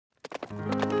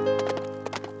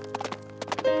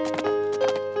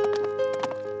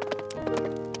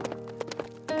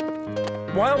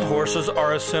Wild horses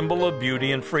are a symbol of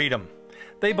beauty and freedom.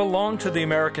 They belong to the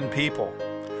American people.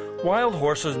 Wild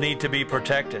horses need to be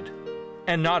protected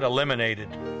and not eliminated.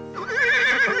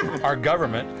 Our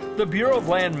government, the Bureau of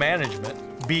Land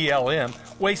Management, BLM,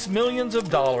 wastes millions of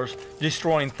dollars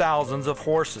destroying thousands of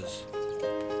horses.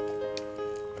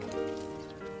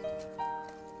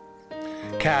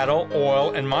 Cattle,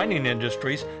 oil, and mining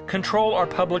industries control our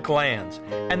public lands,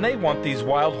 and they want these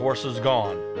wild horses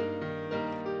gone.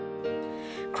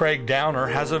 Craig Downer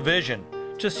has a vision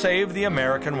to save the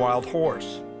American wild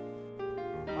horse.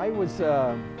 I was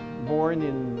born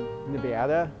in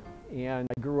Nevada, and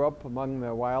I grew up among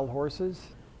the wild horses,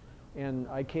 and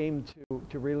I came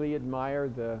to really admire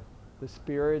the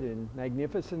spirit and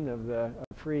magnificence of the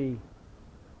free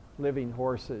living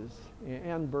horses,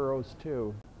 and burros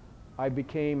too. I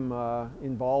became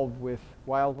involved with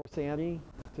wild horse ante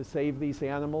to save these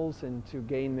animals and to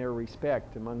gain their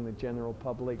respect among the general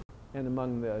public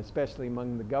and especially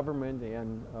among the government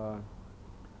and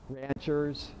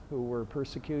ranchers who were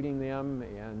persecuting them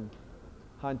and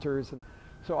hunters.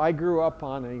 So I grew up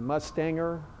on a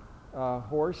Mustanger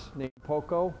horse named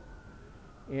Poco,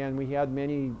 and we had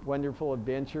many wonderful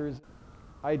adventures.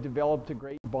 I developed a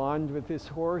great bond with this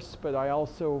horse, but I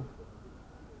also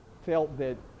felt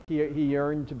that he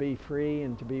yearned to be free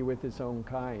and to be with his own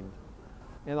kind.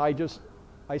 And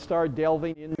I started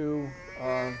delving into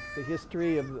the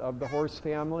history of the horse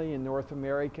family in North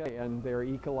America and their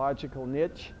ecological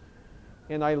niche.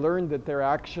 And I learned that they're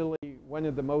actually one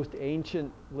of the most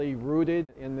anciently rooted,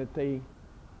 and that they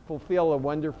fulfill a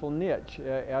wonderful niche,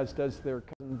 as does their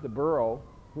cousin, the burro,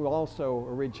 who also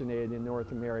originated in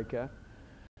North America.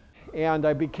 And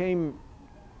I became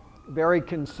very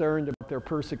concerned about their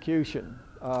persecution,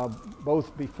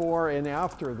 both before and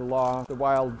after the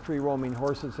Wild Free Roaming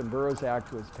Horses and Burros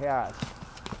Act was passed.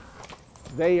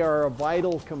 They are a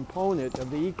vital component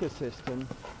of the ecosystem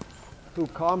who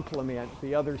complement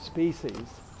the other species.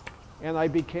 And I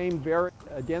became very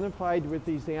identified with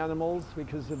these animals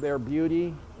because of their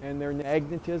beauty and their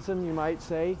magnetism, you might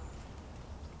say.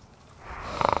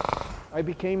 I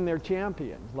became their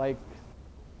champion,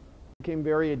 became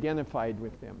very identified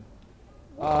with them.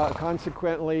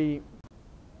 Consequently,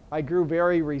 I grew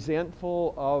very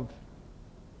resentful of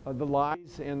the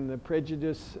lies and the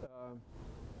prejudice,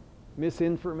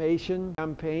 misinformation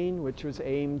campaign, which was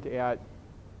aimed at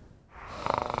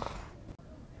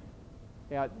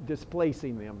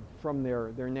displacing them from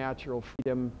their natural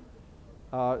freedom.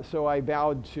 So I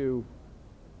vowed to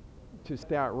set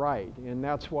that right, and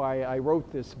that's why I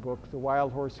wrote this book, The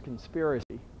Wild Horse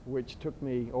Conspiracy, which took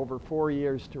me over 4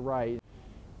 years to write.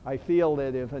 I feel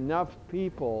that if enough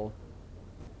people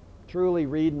truly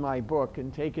read my book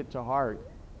and take it to heart,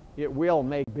 it will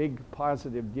make a big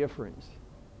positive difference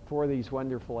for these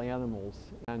wonderful animals,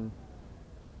 and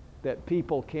that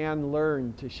people can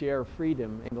learn to share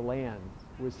freedom in the land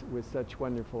with such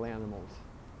wonderful animals,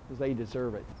 because they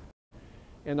deserve it.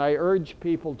 And I urge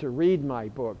people to read my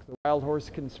book, The Wild Horse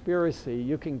Conspiracy.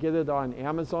 You can get it on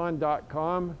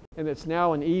Amazon.com, and it's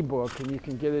now an ebook, and you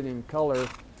can get it in color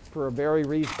for a very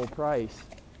reasonable price.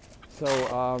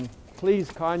 So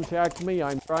please contact me.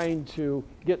 I'm trying to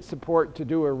get support to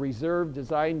do a reserve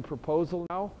design proposal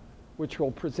now, which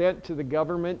will present to the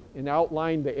government and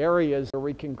outline the areas where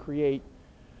we can create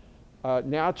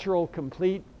natural,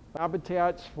 complete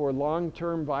habitats for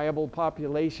long-term viable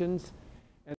populations,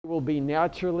 and it will be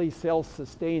naturally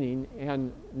self-sustaining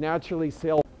and naturally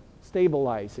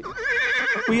self-stabilizing.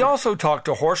 We also talked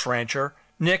to horse rancher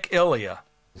Nick Illia.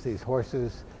 These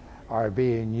horses are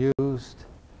being used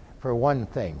for one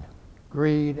thing: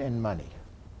 greed and money.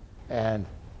 And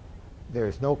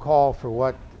there's no call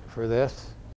for this.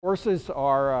 Horses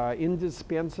are an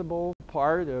indispensable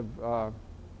part of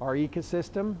our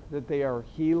ecosystem, that they are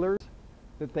healers,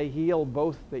 that they heal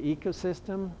both the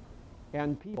ecosystem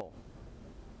and people,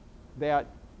 that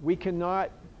we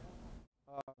cannot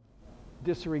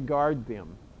disregard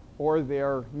them or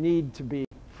their need to be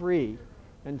free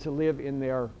and to live in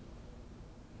their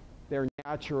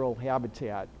natural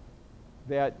habitat,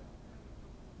 that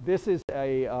this is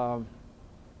a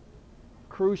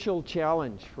crucial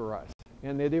challenge for us,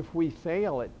 and that if we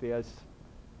fail at this,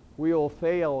 we will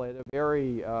fail at a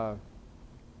very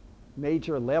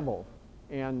major level,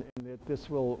 and that this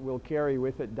will carry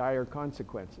with it dire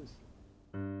consequences.